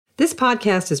This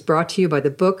podcast is brought to you by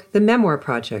the book The Memoir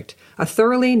Project, a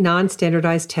thoroughly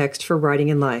non-standardized text for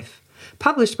writing and life,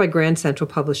 published by Grand Central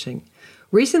Publishing.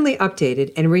 Recently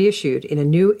updated and reissued in a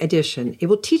new edition, it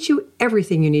will teach you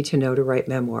everything you need to know to write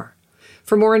memoir.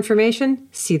 For more information,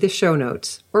 see the show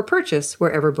notes or purchase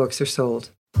wherever books are sold.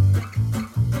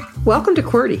 Welcome to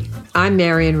QWERTY. I'm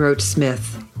Marion Roach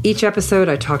Smith. Each episode,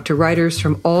 I talk to writers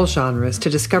from all genres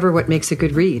to discover what makes a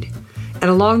good read. And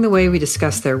along the way, we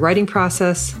discuss their writing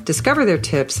process, discover their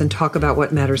tips, and talk about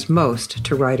what matters most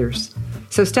to writers.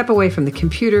 So step away from the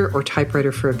computer or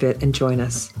typewriter for a bit and join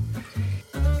us.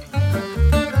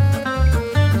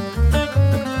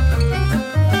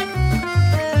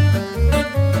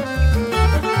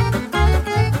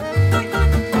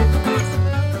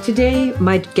 Today,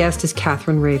 my guest is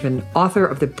Catherine Raven, author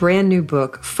of the brand new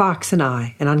book, Fox and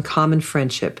I, An Uncommon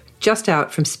Friendship, just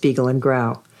out from Spiegel and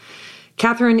Grau.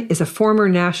 Catherine is a former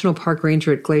National Park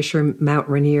Ranger at Glacier, Mount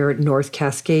Rainier, North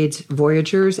Cascades,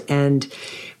 Voyageurs, and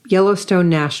Yellowstone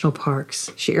National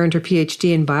Parks. She earned her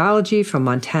PhD in biology from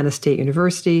Montana State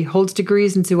University, holds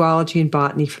degrees in zoology and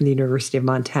botany from the University of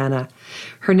Montana.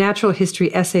 Her natural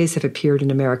history essays have appeared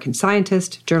in American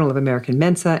Scientist, Journal of American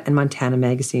Mensa, and Montana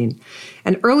Magazine.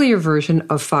 An earlier version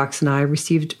of Fox and I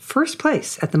received first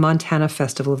place at the Montana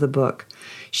Festival of the Book.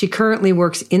 She currently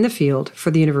works in the field for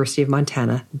the University of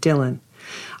Montana, Dillon.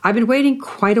 I've been waiting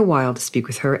quite a while to speak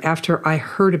with her after I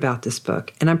heard about this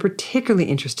book, and I'm particularly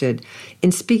interested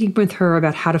in speaking with her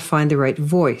about how to find the right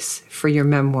voice for your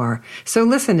memoir. So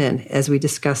listen in as we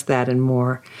discuss that and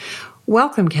more.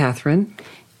 Welcome, Catherine.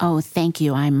 Oh, thank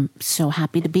you. I'm so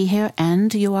happy to be here,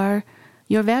 and you're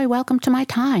very welcome to my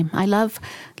time. I love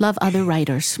other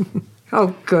writers.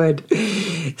 Oh, good.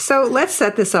 So let's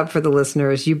set this up for the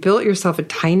listeners. You built yourself a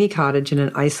tiny cottage in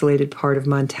an isolated part of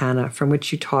Montana from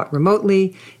which you taught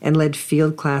remotely and led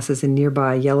field classes in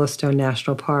nearby Yellowstone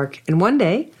National Park. And one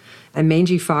day, a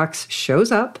mangy fox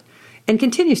shows up and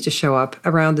continues to show up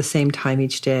around the same time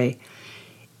each day.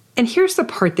 And here's the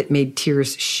part that made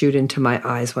tears shoot into my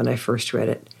eyes when I first read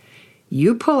it.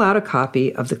 You pull out a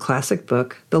copy of the classic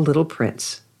book, The Little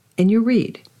Prince, and you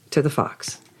read to the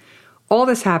fox. All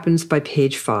this happens by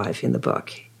page 5 in the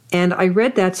book, and I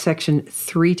read that section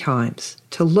 3 times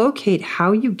to locate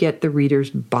how you get the reader's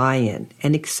buy-in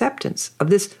and acceptance of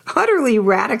this utterly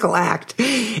radical act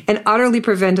and utterly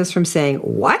prevent us from saying,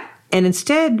 "What?" And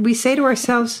instead, we say to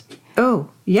ourselves, "Oh,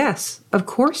 yes, of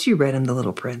course you read him The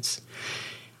Little Prince."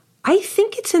 I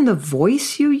think it's in the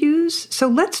voice you use, so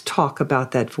let's talk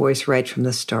about that voice right from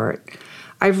the start.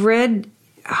 I've read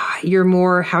your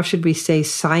more, how should we say,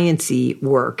 science-y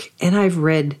work, and I've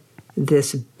read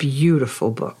this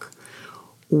beautiful book.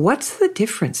 What's the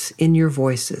difference in your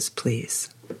voices, please?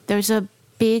 There's a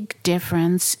big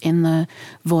difference in the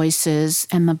voices,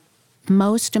 and the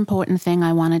most important thing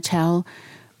I want to tell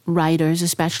writers,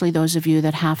 especially those of you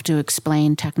that have to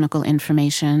explain technical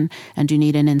information and you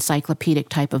need an encyclopedic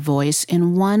type of voice,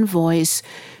 in one voice,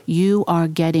 you are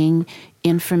getting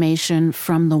information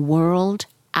from the world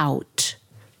out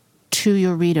to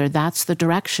your reader. That's the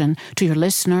direction, to your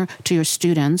listener, to your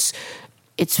students.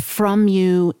 It's from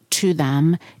you to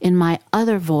them. In my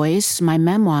other voice, my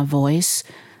memoir voice,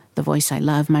 the voice I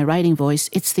love, my writing voice,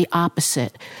 it's the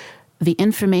opposite. The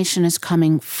information is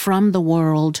coming from the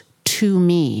world to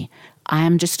me. I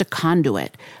am just a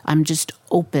conduit. I'm just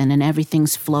open and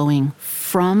everything's flowing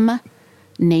from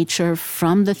nature,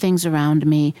 from the things around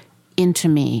me, into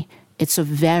me. It's a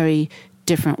very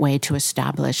different way to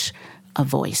establish a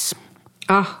voice.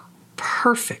 Ah,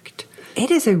 perfect.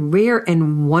 It is a rare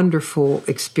and wonderful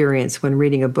experience when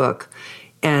reading a book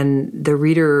and the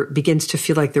reader begins to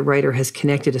feel like the writer has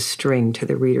connected a string to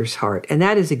the reader's heart. And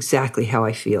that is exactly how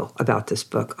I feel about this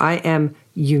book. I am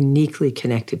uniquely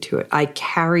connected to it. I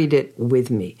carried it with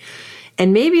me.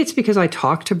 And maybe it's because I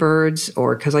talk to birds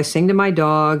or because I sing to my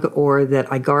dog or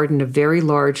that I garden a very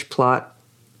large plot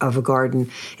of a garden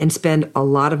and spend a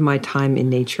lot of my time in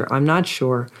nature. I'm not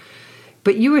sure.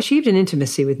 But you achieved an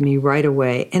intimacy with me right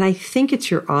away, and I think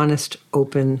it's your honest,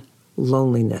 open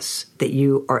loneliness that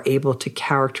you are able to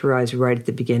characterize right at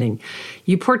the beginning.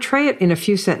 You portray it in a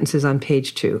few sentences on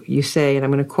page 2. You say, and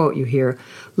I'm going to quote you here,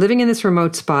 "Living in this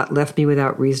remote spot left me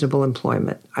without reasonable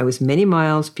employment. I was many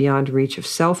miles beyond reach of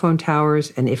cell phone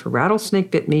towers, and if a rattlesnake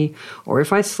bit me, or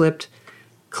if I slipped,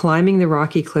 climbing the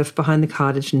rocky cliff behind the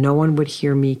cottage, no one would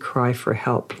hear me cry for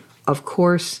help. Of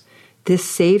course, this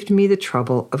saved me the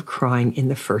trouble of crying in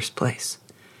the first place."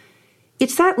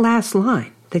 It's that last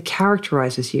line that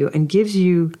characterizes you and gives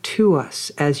you to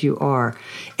us as you are.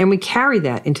 And we carry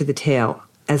that into the tale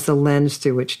as the lens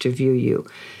through which to view you.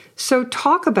 So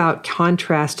talk about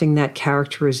contrasting that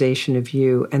characterization of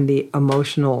you and the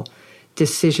emotional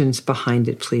decisions behind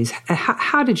it, please.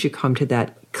 How did you come to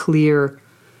that clear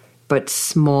but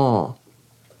small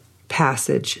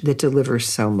passage that delivers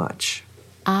so much?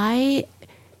 I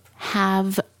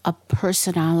have a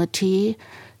personality,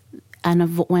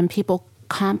 and when people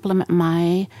compliment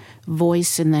my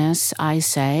voice in this, I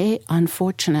say,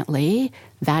 unfortunately,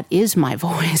 that is my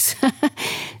voice.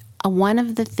 One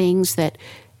of the things that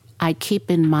I keep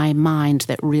in my mind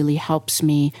that really helps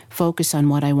me focus on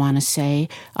what I want to say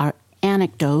are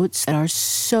anecdotes that are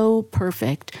so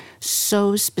perfect,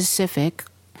 so specific.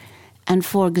 And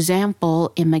for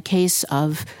example, in the case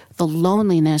of the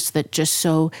loneliness that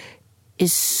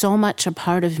is so much a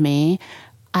part of me,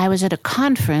 I was at a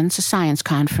conference, a science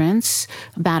conference,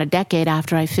 about a decade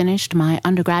after I finished my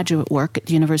undergraduate work at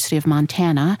the University of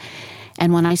Montana.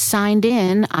 And when I signed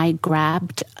in, I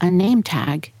grabbed a name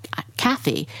tag,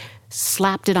 Kathy,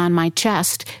 slapped it on my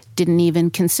chest, didn't even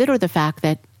consider the fact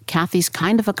that Kathy's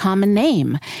kind of a common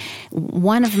name.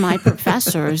 One of my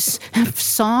professors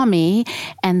saw me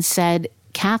and said,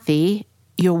 Kathy,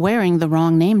 you're wearing the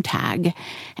wrong name tag.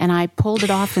 And I pulled it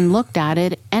off and looked at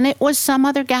it, and it was some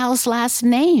other gal's last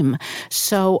name.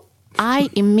 So I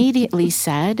immediately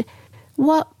said,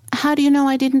 well, how do you know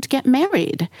I didn't get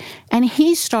married? And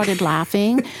he started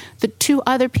laughing. The two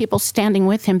other people standing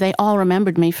with him, they all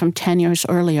remembered me from 10 years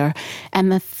earlier.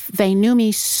 And they knew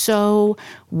me so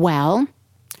well.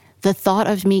 The thought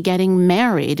of me getting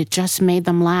married just made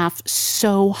them laugh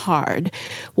so hard.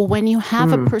 Well, when you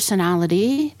have a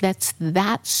personality that's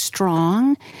that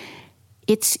strong,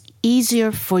 it's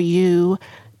easier for you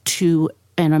to,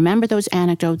 and remember those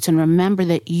anecdotes, and remember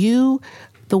that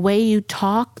the way you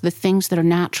talk, the things that are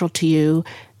natural to you,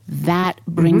 that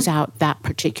brings out that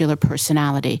particular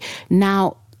personality.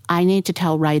 Now, I need to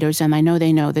tell writers, and I know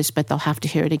they know this, but they'll have to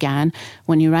hear it again.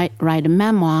 When you write a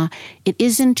memoir, it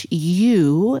isn't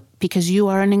you, because you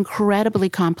are an incredibly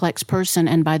complex person,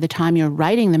 and by the time you're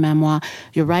writing the memoir,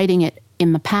 you're writing it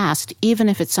in the past, even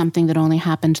if it's something that only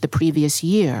happened the previous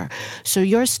year. So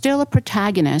you're still a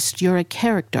protagonist, you're a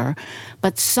character,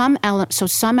 but some elements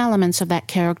of that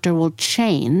character will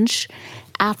change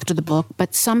after the book,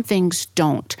 but some things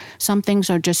don't. Some things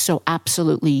are just so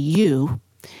absolutely you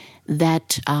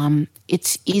that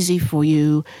it's easy for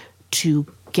you to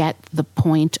get the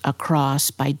point across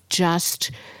by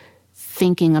just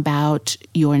thinking about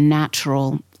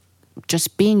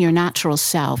just being your natural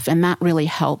self, and that really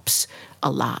helps a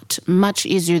lot. Much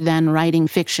easier than writing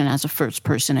fiction as a first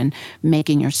person and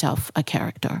making yourself a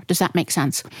character. Does that make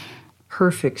sense?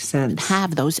 Perfect sense.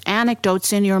 Have those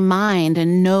anecdotes in your mind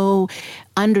and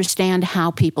understand how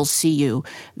people see you.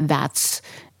 That's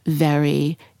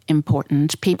very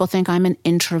important. People think I'm an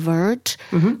introvert,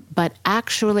 but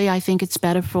actually I think it's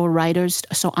better for writers.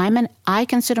 So I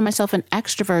consider myself an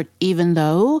extrovert, even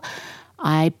though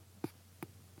I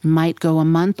might go a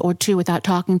month or two without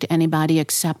talking to anybody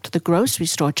except the grocery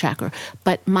store checker.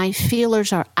 But my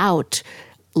feelers are out,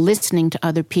 listening to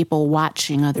other people,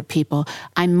 watching other people.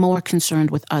 I'm more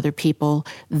concerned with other people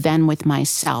than with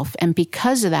myself. And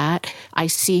because of that, I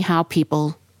see how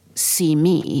people see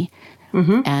me.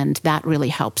 And that really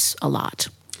helps a lot.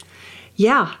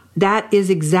 Yeah, that is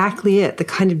exactly it. The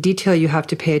kind of detail you have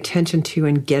to pay attention to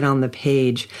and get on the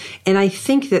page. And I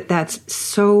think that that's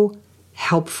so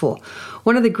helpful.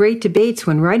 One of the great debates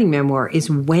when writing memoir is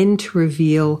when to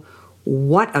reveal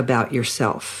what about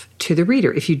yourself to the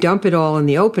reader. If you dump it all in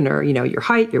the opener, your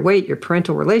height, your weight, your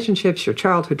parental relationships, your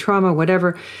childhood trauma,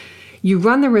 whatever, you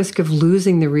run the risk of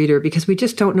losing the reader because we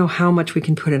just don't know how much we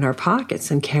can put in our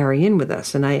pockets and carry in with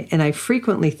us. And I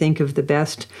frequently think of the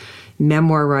best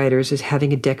memoir writers as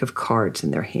having a deck of cards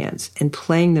in their hands and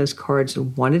playing those cards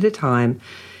one at a time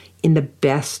in the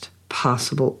best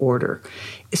possible order.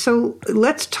 So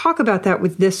let's talk about that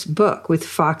with this book, with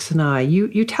Fox and I.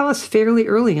 You tell us fairly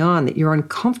early on that you're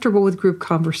uncomfortable with group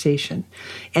conversation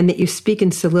and that you speak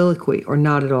in soliloquy or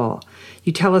not at all.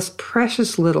 You tell us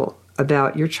precious little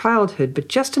about your childhood, but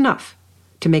just enough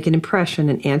to make an impression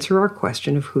and answer our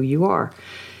question of who you are.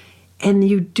 And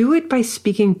you do it by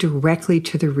speaking directly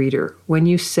to the reader when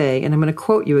you say, and I'm going to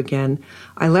quote you again,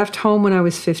 "I left home when I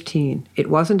was 15. It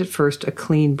wasn't at first a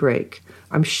clean break.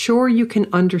 I'm sure you can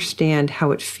understand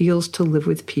how it feels to live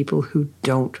with people who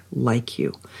don't like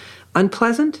you.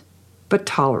 Unpleasant, but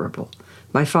tolerable.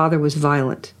 My father was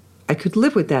violent. I could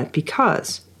live with that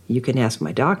because, you can ask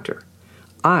my doctor,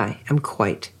 I am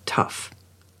quite tough."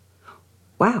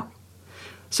 Wow.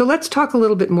 So let's talk a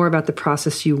little bit more about the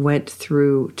process you went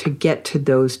through to get to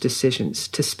those decisions,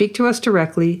 to speak to us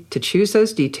directly, to choose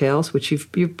those details, which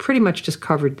you've pretty much just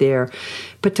covered there,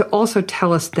 but to also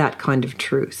tell us that kind of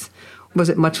truth. Was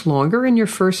it much longer in your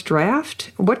first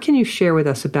draft? What can you share with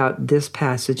us about this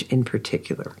passage in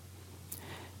particular?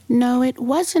 No, it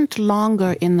wasn't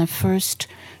longer in the first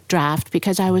draft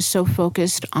because I was so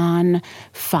focused on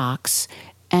Fox,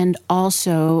 and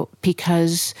also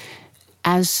because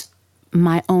as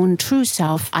my own true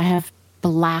self, I have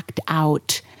blacked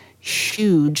out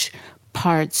huge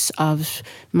parts of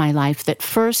my life that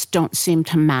first don't seem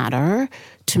to matter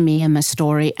to me in the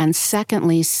story, and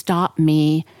secondly stop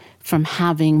me from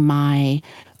having my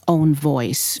own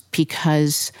voice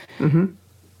because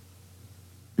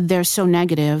they're so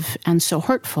negative and so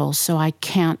hurtful, so I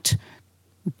can't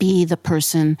be the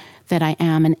person that I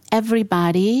am. And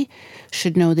everybody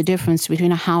should know the difference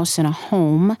between a house and a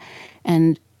home,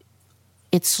 and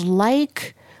it's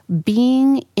like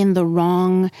being in the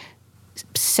wrong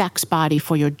sex body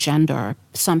for your gender,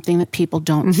 something that people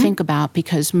don't think about,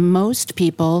 because most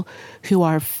people who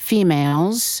are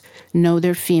females know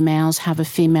they're females, have a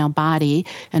female body,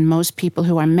 and most people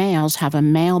who are males have a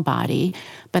male body.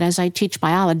 But as I teach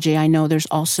biology, I know there's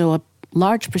also a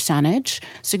large percentage,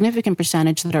 significant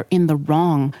percentage, that are in the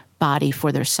wrong body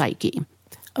for their psyche.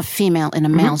 A female in a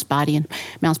male's body and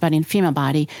male's body and female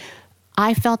body.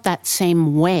 I felt that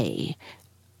same way.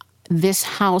 This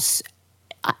house,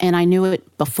 and I knew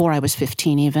it before I was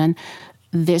 15 even,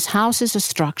 this house is a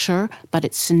structure, but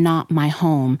it's not my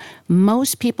home.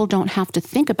 Most people don't have to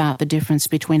think about the difference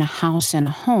between a house and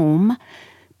a home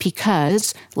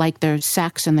because, like their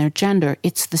sex and their gender,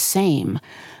 it's the same.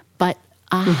 But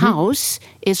a house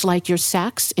is like your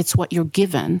sex. It's what you're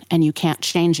given, and you can't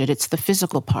change it. It's the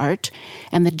physical part.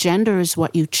 And the gender is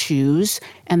what you choose,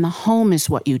 and the home is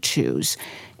what you choose.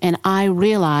 And I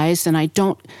realized, and I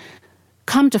don't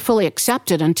come to fully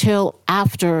accept it until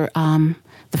after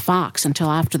the Fox, until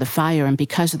after the fire, and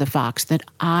because of the Fox, that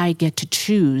I get to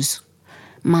choose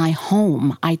my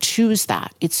home. I choose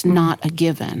that. It's not a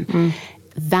given.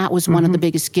 That was one of the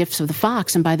biggest gifts of the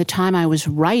Fox. And by the time I was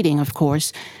writing, of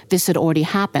course, this had already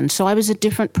happened. So I was a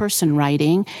different person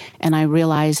writing, and I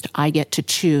realized I get to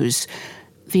choose.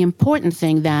 The important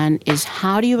thing then is,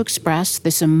 how do you express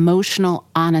this emotional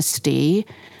honesty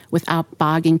without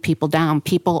bogging people down?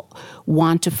 People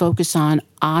want to focus on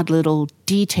odd little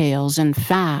details and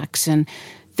facts and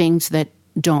things that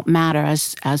don't matter.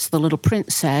 As the Little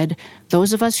Prince said,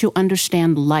 those of us who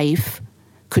understand life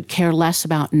could care less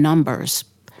about numbers.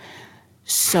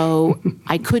 So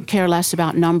I could care less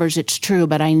about numbers, it's true,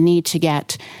 but I need to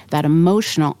get that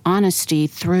emotional honesty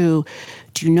through.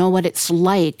 Do you know what it's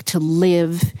like to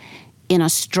live in a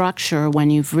structure when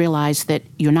you've realized that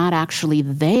you're not actually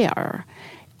there,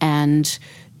 and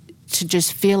to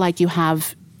just feel like you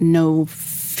have no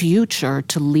future,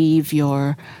 to leave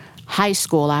your high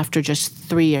school after just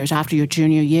 3 years, after your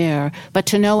junior year, but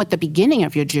to know at the beginning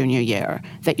of your junior year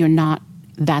that you're not,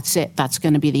 that's it, that's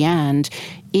going to be the end,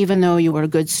 even though you were a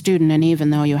good student and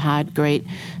even though you had great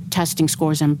testing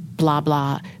scores and blah,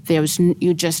 blah, there was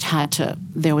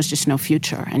just no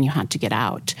future, and you had to get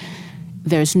out.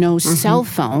 There's no cell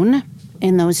phone.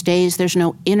 In those days, there's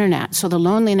no internet. So the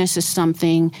loneliness is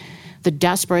something, the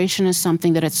desperation is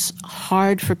something that it's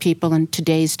hard for people in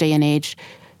today's day and age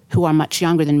who are much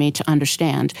younger than me to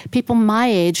understand. People my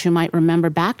age who might remember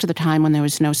back to the time when there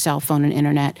was no cell phone and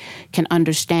internet can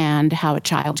understand how a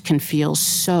child can feel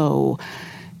so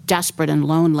desperate and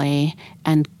lonely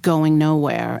and going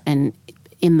nowhere and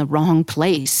in the wrong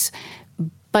place.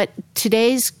 But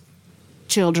today's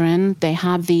children, they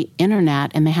have the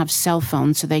internet and they have cell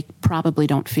phones, so they probably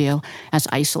don't feel as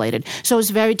isolated. So it's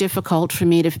very difficult for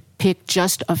me to pick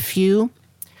just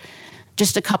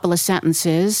a couple of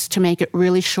sentences to make it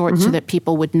really short so that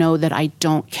people would know that I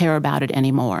don't care about it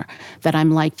anymore, that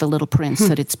I'm like the Little Prince,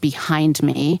 that it's behind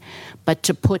me, but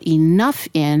to put enough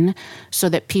in so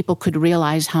that people could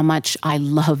realize how much I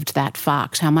loved that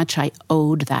fox, how much I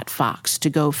owed that fox, to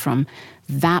go from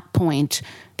that point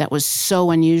that was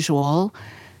so unusual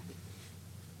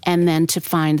and then to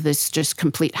find this just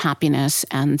complete happiness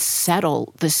and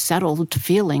this settled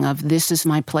feeling of this is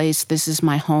my place, this is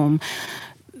my home,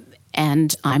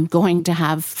 and I'm going to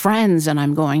have friends, and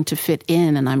I'm going to fit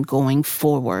in, and I'm going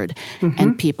forward.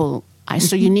 And people, I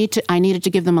needed to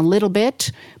give them a little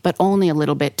bit, but only a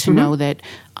little bit, to know that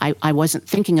I wasn't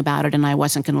thinking about it, and I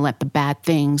wasn't going to let the bad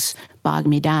things bog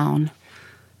me down.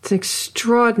 It's an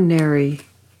extraordinary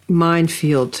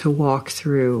minefield to walk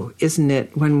through, isn't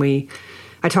it? When we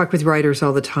I talk with writers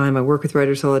all the time. I work with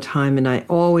writers all the time. And I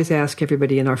always ask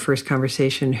everybody in our first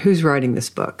conversation, who's writing this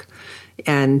book?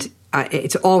 And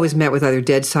it's always met with either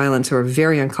dead silence or a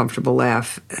very uncomfortable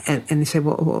laugh. And they say,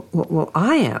 well,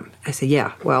 I am. I say,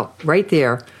 yeah, well, right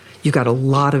there, you got a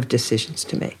lot of decisions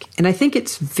to make. And I think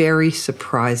it's very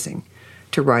surprising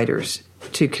to writers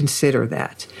to consider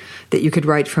that you could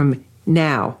write from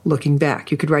now, looking back.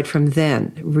 You could write from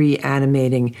then,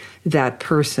 reanimating that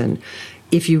person.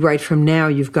 If you write from now,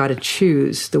 you've got to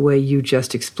choose, the way you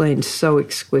just explained so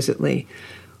exquisitely,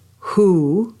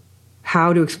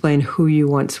 how to explain who you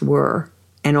once were,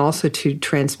 and also to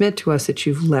transmit to us that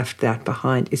you've left that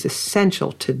behind is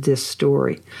essential to this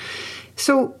story.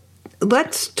 So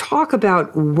let's talk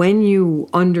about when you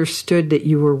understood that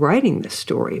you were writing this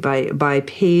story. By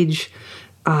page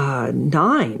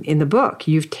 9 in the book,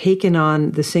 you've taken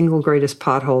on the single greatest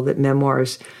pothole that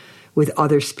memoirs with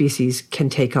other species can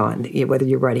take on, whether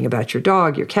you're writing about your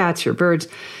dog, your cats, your birds,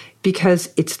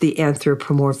 because it's the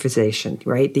anthropomorphization,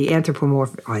 right? The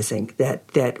anthropomorphizing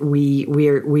that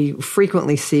we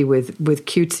frequently see with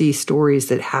cutesy stories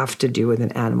that have to do with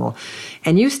an animal.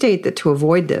 And you state that to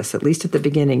avoid this, at least at the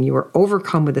beginning, you were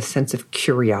overcome with a sense of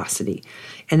curiosity,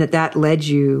 and that led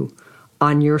you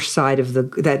on your side of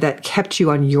that kept you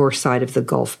on your side of the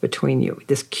gulf between you,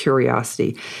 this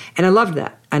curiosity. And I loved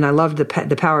that. And I loved the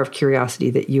power of curiosity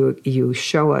that you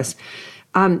show us.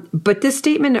 But this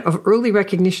statement of early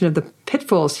recognition of the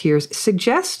pitfalls here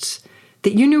suggests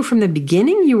that you knew from the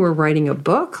beginning you were writing a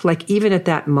book, like even at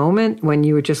that moment when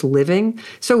you were just living.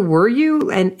 So were you,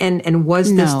 and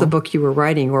was this the book you were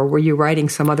writing, or were you writing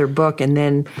some other book and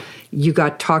then you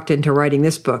got talked into writing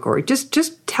this book? Or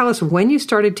just tell us when you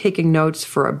started taking notes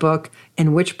for a book,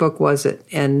 and which book was it,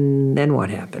 and then what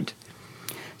happened?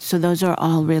 So those are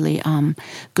all really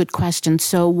good questions.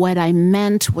 So what I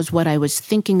meant was, what I was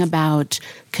thinking about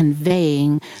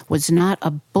conveying was not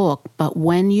a book, but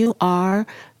when you are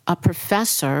a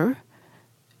professor,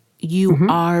 you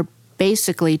are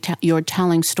basically you're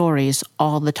telling stories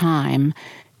all the time.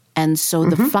 And so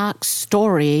the Fox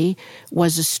story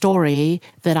was a story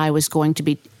that I was going to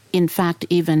be, in fact,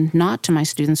 even not to my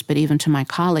students, but even to my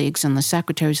colleagues and the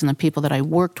secretaries and the people that I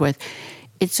worked with.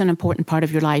 It's an important part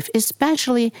of your life,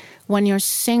 especially when you're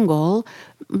single.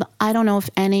 I don't know if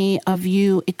any of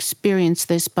you experience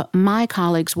this, but my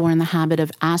colleagues were in the habit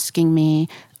of asking me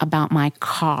about my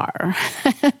car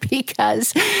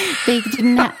because they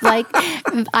didn't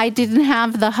I didn't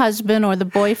have the husband or the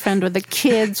boyfriend or the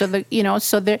kids or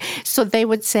so they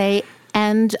would say,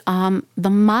 and the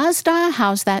Mazda,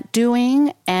 how's that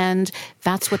doing? And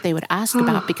that's what they would ask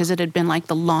about, because it had been like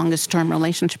the longest term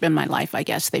relationship in my life, I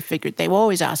guess. They figured they were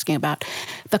always asking about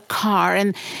the car.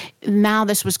 And now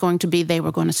this was going to be, they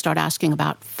were going to start asking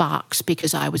about Fox,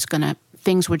 because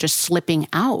things were just slipping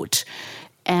out.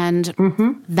 And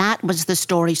that was the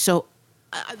story. So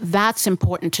that's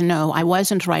important to know. I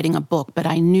wasn't writing a book, but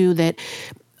I knew that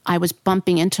I was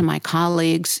bumping into my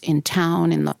colleagues in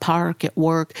town, in the park, at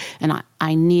work, and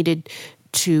I needed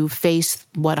to face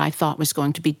what I thought was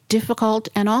going to be difficult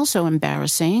and also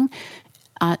embarrassing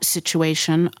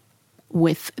situation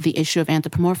with the issue of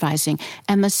anthropomorphizing.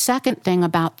 And the second thing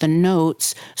about the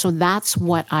notes, so that's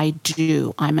what I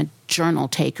do. I'm a journal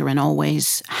taker and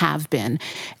always have been.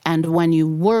 And when you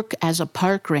work as a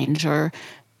park ranger,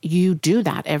 you do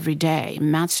that every day,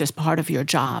 and that's just part of your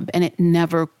job. And it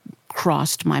never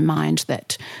crossed my mind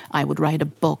that I would write a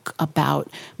book about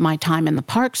my time in the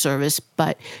Park Service,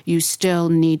 but you still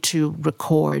need to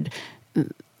record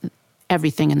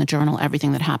everything in the journal,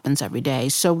 everything that happens every day.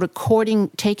 So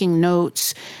taking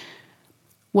notes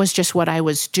was just what I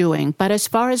was doing. But as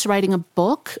far as writing a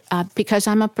book, because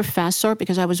I'm a professor,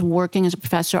 because I was working as a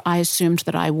professor, I assumed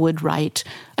that I would write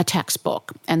a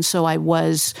textbook. And so I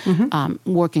was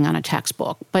working on a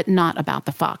textbook, but not about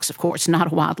the fox, of course, not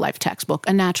a wildlife textbook,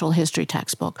 a natural history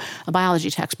textbook, a biology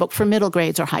textbook for middle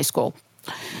grades or high school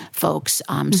folks.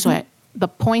 So the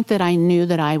point that I knew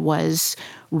that I was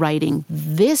writing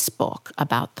this book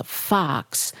about the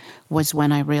fox was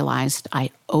when I realized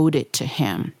I owed it to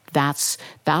him. That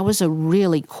was a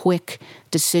really quick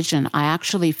decision. I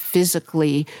actually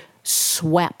physically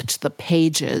swept the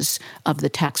pages of the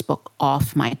textbook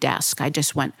off my desk. I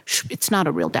just went, it's not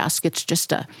a real desk, it's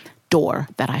just a door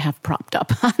that I have propped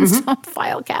up on some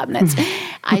file cabinets.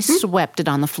 I swept it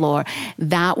on the floor.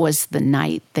 That was the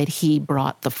night that he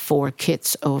brought the 4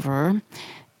 kits over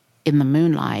in the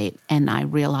moonlight, and I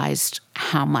realized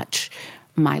how much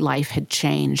my life had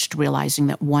changed, realizing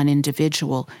that one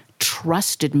individual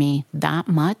trusted me that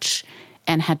much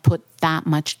and had put that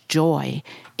much joy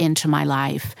into my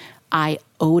life. I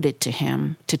owed it to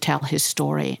him to tell his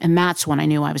story. And that's when I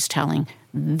knew I was telling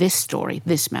this story,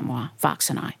 this memoir, Fox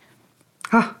and I.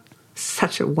 Ah,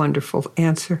 such a wonderful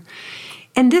answer.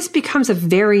 And this becomes a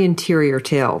very interior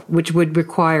tale, which would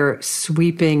require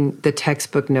sweeping the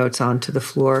textbook notes onto the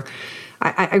floor.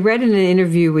 I read in an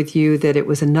interview with you that it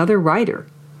was another writer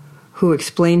who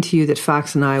explained to you that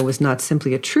Fox and I was not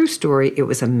simply a true story, it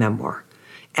was a memoir,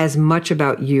 as much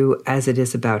about you as it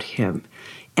is about him.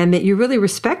 And that you really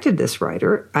respected this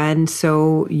writer, and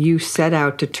so you set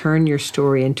out to turn your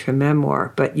story into a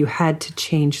memoir, but you had to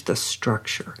change the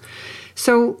structure.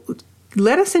 So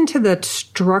let us into the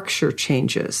structure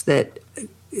changes that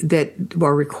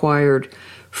are required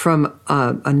from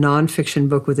a nonfiction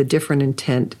book with a different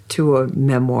intent to a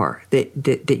memoir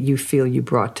that you feel you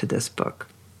brought to this book.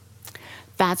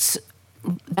 That's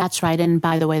right. And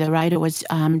by the way, the writer was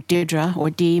Deirdre, or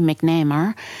Dee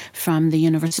McNamara, from the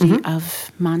University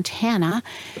of Montana.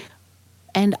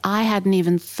 And I hadn't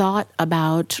even thought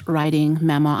about writing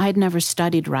memoir. I had never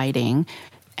studied writing.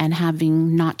 And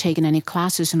having not taken any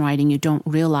classes in writing, you don't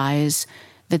realize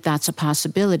that that's a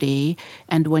possibility.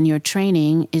 And when your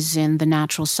training is in the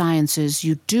natural sciences,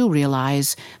 you do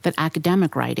realize that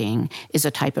academic writing is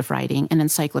a type of writing, and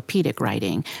encyclopedic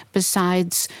writing.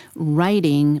 Besides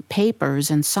writing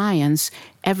papers in science,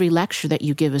 every lecture that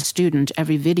you give a student,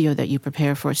 every video that you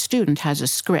prepare for a student has a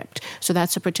script. So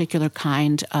that's a particular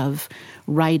kind of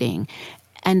writing.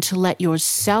 And to let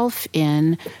yourself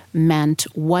in meant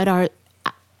what are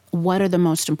the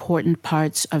most important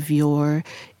parts of your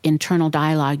internal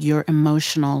dialogue, your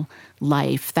emotional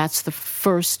life. That's the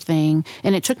first thing.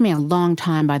 And it took me a long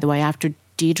time, by the way, after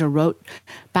Deirdre wrote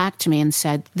back to me and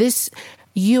said,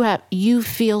 you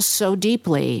feel so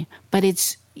deeply, but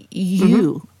it's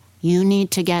you. You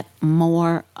need to get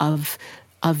more of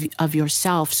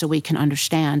yourself so we can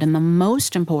understand. And the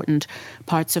most important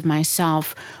parts of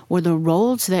myself were the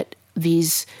roles that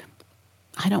these,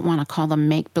 I don't want to call them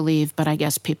make-believe, but I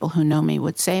guess people who know me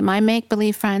would say my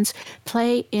make-believe friends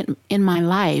play in my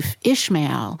life.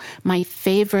 Ishmael, my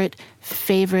favorite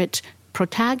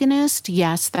protagonist,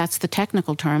 yes, that's the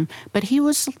technical term, but he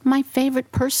was my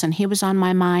favorite person. He was on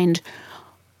my mind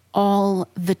all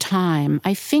the time.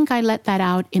 I think I let that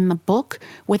out in the book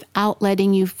without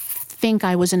letting you think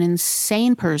I was an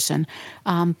insane person.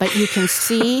 But you can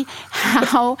see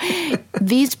how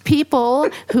these people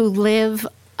who live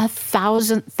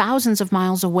thousands of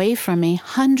miles away from me,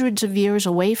 hundreds of years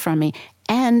away from me.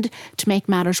 And to make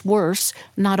matters worse,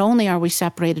 not only are we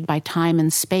separated by time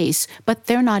and space, but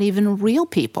they're not even real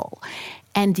people.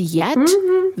 And yet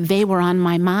they were on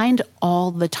my mind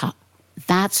all the time.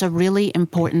 That's a really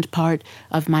important part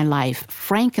of my life.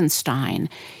 Frankenstein,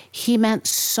 he meant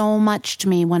so much to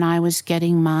me when I was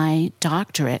getting my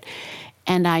doctorate.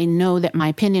 And I know that my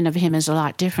opinion of him is a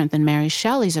lot different than Mary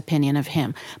Shelley's opinion of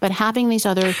him. But having these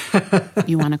other,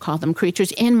 you want to call them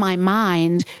creatures, in my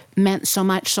mind meant so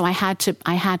much. So I had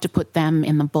to put them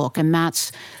in the book. And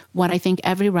that's what I think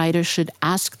every writer should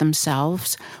ask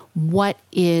themselves.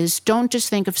 Don't just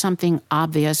think of something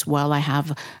obvious. Well, I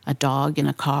have a dog in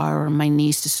a car, or my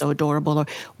niece is so adorable.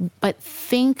 But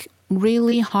think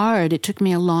really hard. It took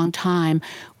me a long time.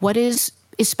 What is,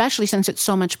 especially since it's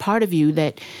so much part of you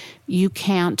that you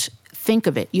can't think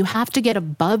of it. You have to get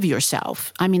above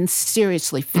yourself. I mean,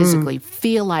 seriously, physically,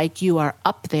 feel like you are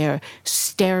up there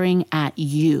staring at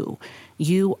you.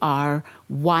 You are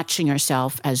watching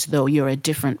yourself as though you're a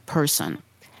different person.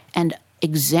 And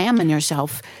examine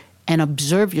yourself and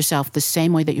observe yourself the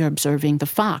same way that you're observing the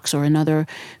fox or another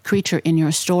creature in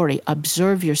your story.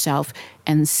 Observe yourself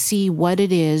and see what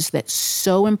it is that's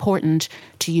so important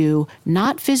to you,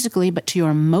 not physically, but to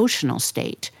your emotional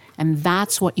state. And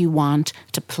that's what you want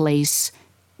to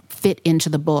fit into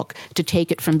the book, to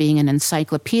take it from being an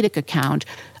encyclopedic account,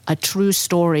 a true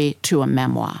story, to a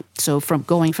memoir. So from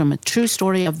going from a true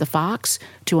story of the fox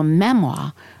to a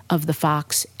memoir of the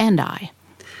fox and I.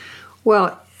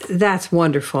 Well, that's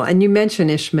wonderful. And you mentioned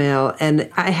Ishmael,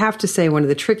 and I have to say one of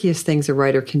the trickiest things a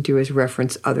writer can do is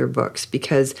reference other books,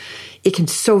 because it can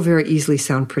so very easily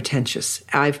sound pretentious.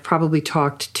 I've probably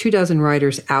talked 24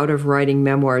 writers out of writing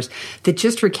memoirs that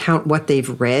just recount what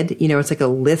they've read. You know, it's like a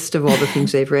list of all the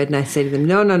things they've read, and I say to them,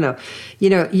 no.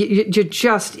 You know, you're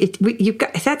just,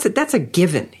 that's a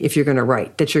given if you're going to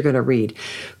write, that you're going to read.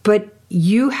 But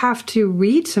you have to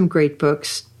read some great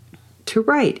books to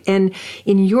write. And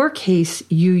in your case,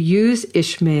 you use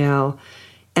Ishmael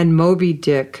and Moby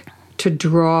Dick to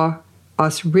draw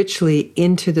us richly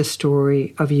into the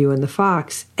story of you and the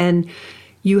fox. And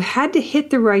you had to hit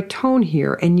the right tone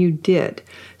here, and you did.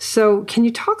 So can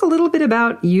you talk a little bit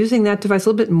about using that device, a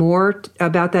little bit more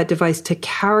about that device to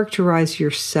characterize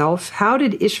yourself? How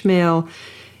did Ishmael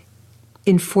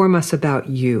inform us about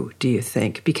you, do you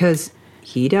think? Because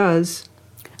he does.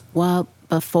 Well,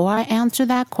 before I answer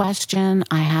that question,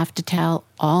 I have to tell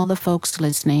all the folks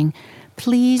listening,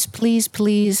 please, please,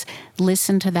 please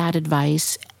listen to that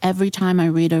advice every time I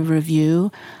read a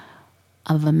review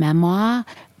of a memoir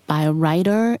by a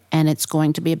writer, and it's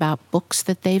going to be about books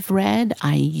that they've read.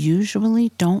 I usually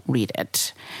don't read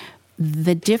it.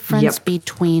 The difference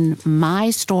between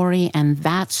my story and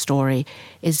that story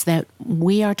is that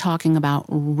we are talking about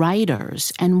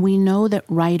writers, and we know that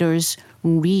writers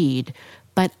read.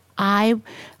 But I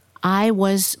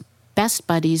was best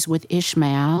buddies with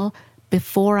Ishmael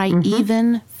before I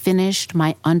even finished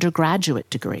my undergraduate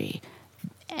degree.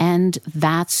 And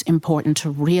that's important to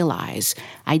realize.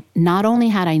 Not only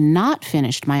had I not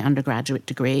finished my undergraduate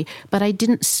degree, but I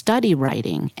didn't study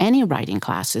writing, any writing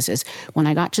classes. When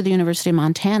I got to the University of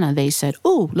Montana, they said,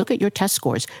 "Oh, look at your test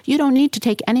scores. You don't need to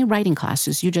take any writing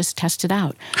classes. You just test it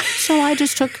out." So I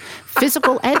just took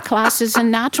physical ed classes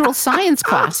and natural science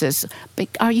classes. But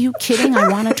are you kidding? I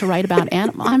wanted to write about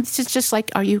animals. It's just like,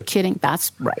 are you kidding?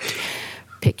 That's right.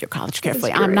 Pick your college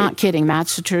carefully. I'm not kidding.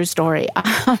 That's a true story.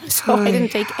 So I didn't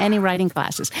take any writing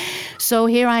classes. So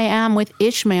here I am with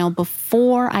Ishmael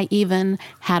before I even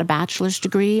had a bachelor's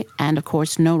degree and, of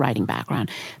course, no writing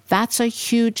background. That's a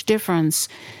huge difference.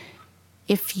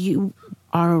 If you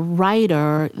are a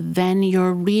writer, then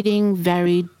you're reading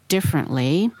very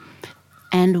differently.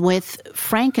 And with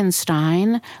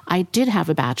Frankenstein, I did have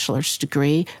a bachelor's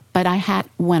degree, but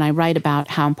when I write about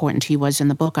how important he was in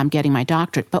the book, I'm getting my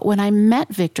doctorate. But when I met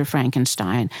Victor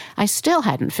Frankenstein, I still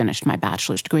hadn't finished my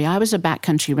bachelor's degree. I was a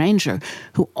backcountry ranger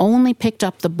who only picked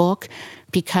up the book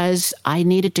because I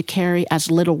needed to carry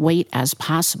as little weight as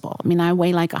possible. I mean, I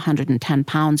weigh like 110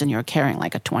 pounds and you're carrying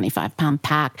like a 25-pound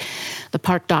pack. The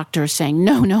park doctor is saying,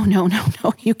 no,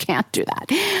 you can't do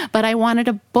that. But I wanted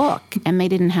a book, and they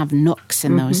didn't have Nooks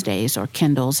in those days or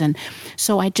Kindles. And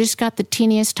so I just got the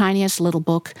teeniest, tiniest little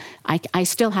book. I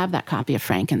still have that copy of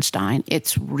Frankenstein.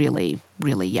 It's really,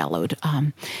 really yellowed.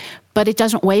 But it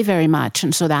doesn't weigh very much,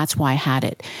 and so that's why I had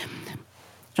it.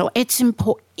 So it's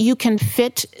important. You can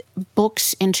fit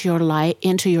books into your life,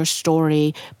 into your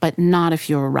story, but not if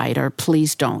you're a writer.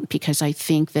 Please don't, because I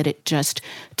think that it just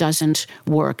doesn't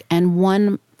work.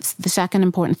 And the second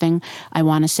important thing I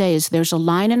want to say is there's a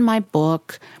line in my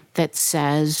book that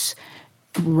says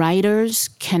writers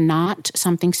cannot,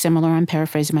 something similar, I'm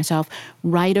paraphrasing myself,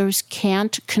 writers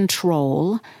can't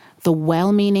control the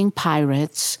well-meaning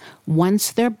pirates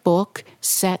once their book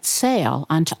sets sail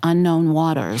onto unknown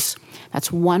waters.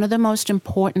 That's one of the most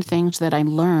important things that I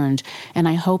learned, and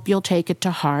I hope you'll take it to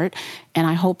heart, and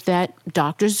I hope that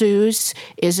Dr. Seuss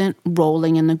isn't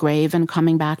rolling in the grave and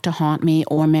coming back to haunt me,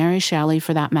 or Mary Shelley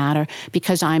for that matter,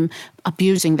 because I'm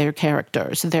abusing their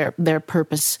characters, their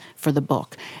purpose for the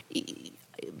book.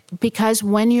 Because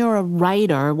when you're a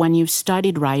writer, when you've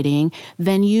studied writing,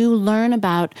 then you learn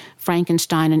about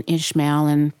Frankenstein and Ishmael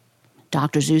and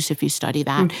Dr. Seuss if you study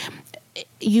that.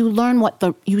 You learn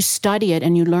you study it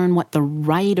and you learn what the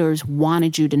writers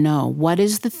wanted you to know. What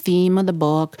is the theme of the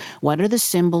book? What are the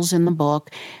symbols in the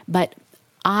book? But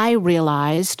I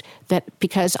realized that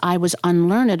because I was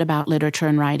unlearned about literature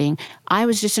and writing, I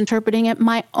was just interpreting it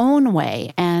my own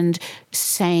way and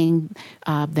saying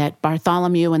that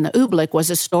Bartholomew and the Oobleck was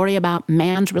a story about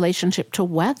man's relationship to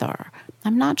weather.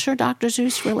 I'm not sure Dr.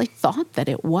 Seuss really thought that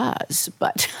it was,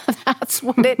 but that's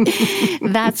what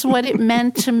it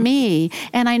meant to me.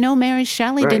 And I know Mary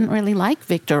Shelley didn't really like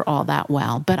Victor all that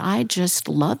well, but I just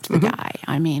loved the guy.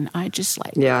 I mean, I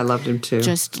loved him too.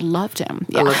 Just loved him.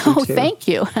 Yeah. I loved him too. Thank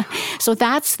you. So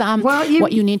that's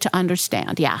what you need to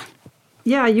understand. Yeah.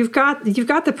 Yeah, you've got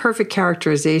the perfect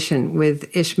characterization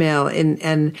with Ishmael,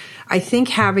 and I think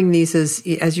having these as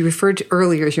you referred to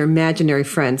earlier as your imaginary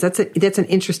friends, that's an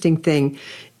interesting thing.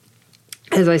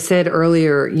 As I said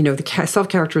earlier, the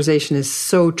self-characterization is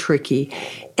so tricky,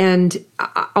 and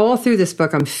all through this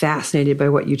book, I'm fascinated by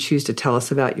what you choose to tell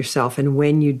us about yourself and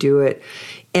when you do it,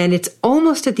 and it's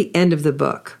almost at the end of the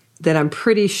book that I'm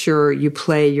pretty sure you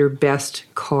play your best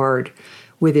card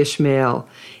with Ishmael.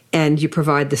 And you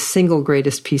provide the single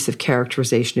greatest piece of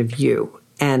characterization of you.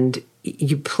 And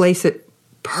you place it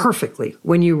perfectly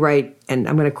when you write, and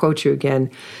I'm going to quote you again,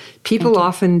 people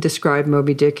often describe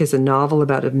Moby Dick as a novel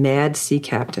about a mad sea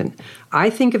captain. I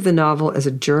think of the novel as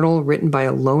a journal written by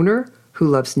a loner who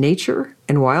loves nature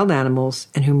and wild animals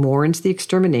and who mourns the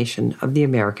extermination of the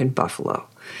American buffalo.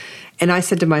 And I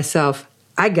said to myself,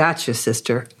 I got you,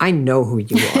 sister. I know who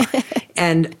you are.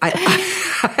 And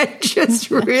I just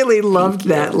really loved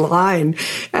that line.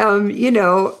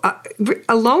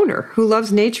 A loner who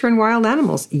loves nature and wild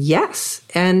animals. Yes.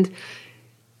 And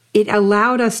it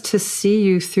allowed us to see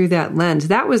you through that lens.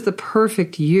 That was the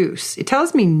perfect use. It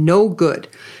tells me no good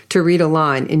to read a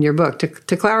line in your book,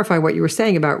 to clarify what you were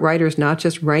saying about writers not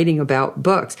just writing about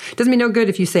books. It doesn't mean no good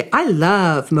if you say, I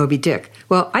love Moby Dick.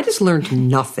 Well, I just learned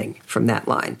nothing from that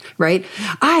line, right?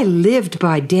 I lived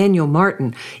by Daniel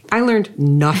Martin. I learned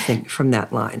nothing from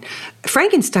that line.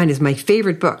 Frankenstein is my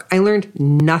favorite book. I learned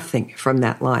nothing from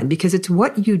that line because it's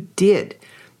what you did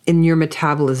in your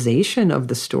metabolization of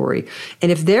the story.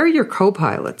 And if they're your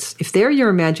co-pilots, if they're your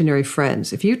imaginary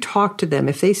friends, if you talk to them,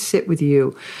 if they sit with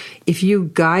you, if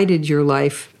you guided your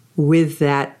life with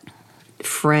that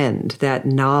friend, that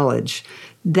knowledge,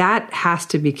 that has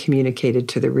to be communicated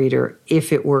to the reader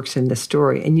if it works in the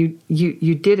story. And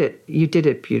you did it. You did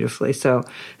it beautifully. So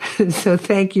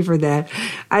thank you for that.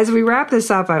 As we wrap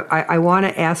this up, I want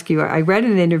to ask you, I read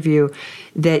in an interview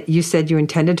that you said you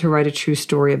intended to write a true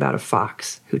story about a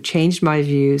fox who changed my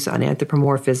views on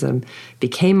anthropomorphism,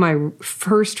 became my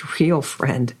first real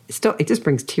friend. It just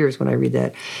brings tears when I read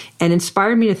that, and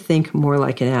inspired me to think more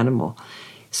like an animal.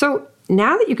 So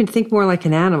now that you can think more like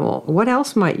an animal, what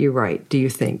else might you write, do you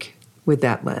think, with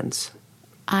that lens?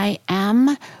 I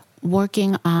am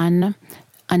working on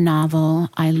a novel.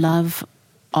 I love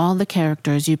all the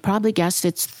characters. You probably guessed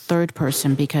it's third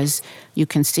person because you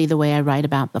can see the way I write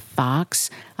about the fox.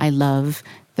 I love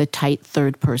the tight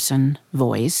third person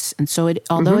voice. And so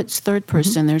although it's third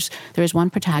person, there's one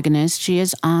protagonist. She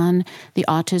is on the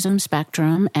autism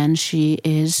spectrum, and she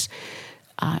is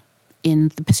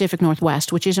in the Pacific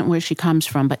Northwest, which isn't where she comes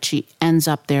from, but she ends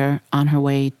up there on her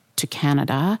way to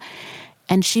Canada.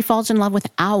 And she falls in love with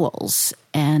owls.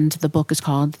 And the book is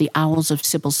called The Owls of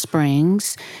Sibyl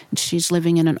Springs. And she's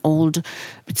living in an old,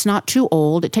 it's not too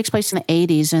old, it takes place in the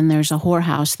 80s, and there's a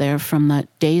whorehouse there from the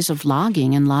days of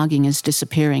logging, and logging is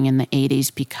disappearing in the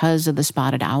 80s because of the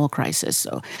spotted owl crisis.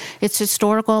 So it's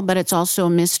historical, but it's also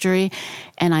a mystery.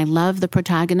 And I love the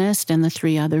protagonist and the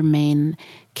three other main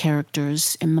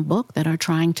characters in the book that are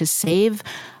trying to save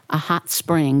a hot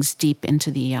springs deep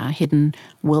into the hidden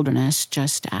wilderness,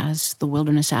 just as the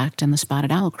Wilderness Act and the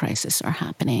spotted owl crisis are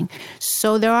happening.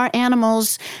 So there are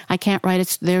animals. I can't write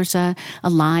it. There's a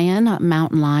lion, a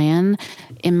mountain lion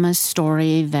in my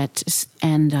story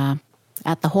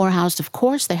at the whorehouse, of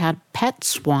course, they had pet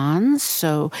swans.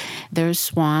 So there's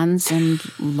swans and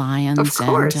lions. Of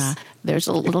course. And there's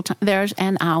a little,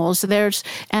 and owls.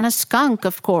 And a skunk,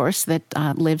 of course, that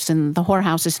lives in the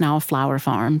whorehouse is now a flower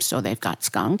farm. So they've got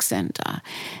skunks. And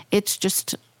it's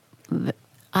just,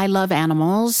 I love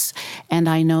animals. And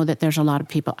I know that there's a lot of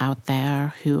people out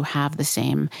there who have the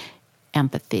same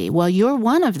empathy. Well, you're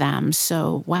one of them.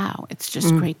 So, wow, it's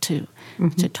just great to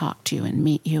talk to you and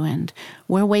meet you. And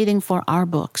we're waiting for our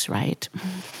books, right?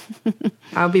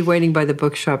 I'll be waiting by the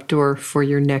bookshop door for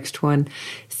your next one.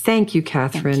 Thank you,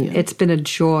 Catherine. Thank you. It's been a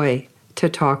joy to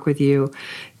talk with you.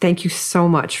 Thank you so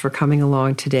much for coming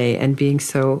along today and being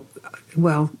so,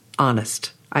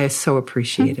 honest. I so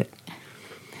appreciate it.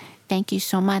 Thank you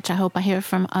so much. I hope I hear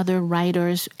from other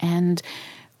writers, and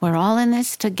we're all in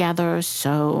this together,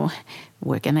 so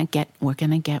we're gonna get where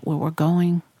we're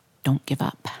going. Don't give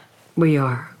up. We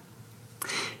are.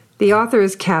 The author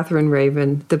is Catherine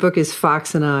Raven. The book is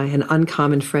Fox and I, An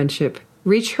Uncommon Friendship.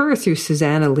 Reach her through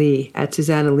Susanna Lee at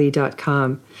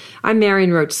SusannaLee.com. I'm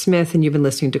Marion Roach-Smith, and you've been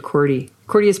listening to Cordy.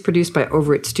 Cordy is produced by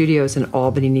Over It Studios in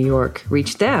Albany, New York.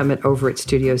 Reach them at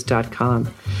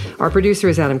overitstudios.com. Our producer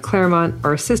is Adam Claremont.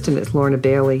 Our assistant is Lorna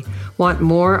Bailey. Want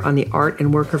more on the art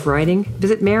and work of writing?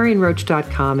 Visit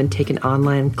MarionRoach.com and take an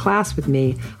online class with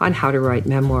me on how to write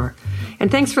memoir.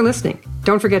 And thanks for listening.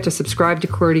 Don't forget to subscribe to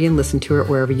Cordy and listen to it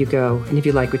wherever you go. And if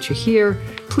you like what you hear,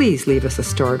 please leave us a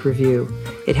starred review.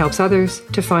 It helps others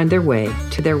to find their way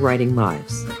to their writing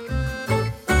lives.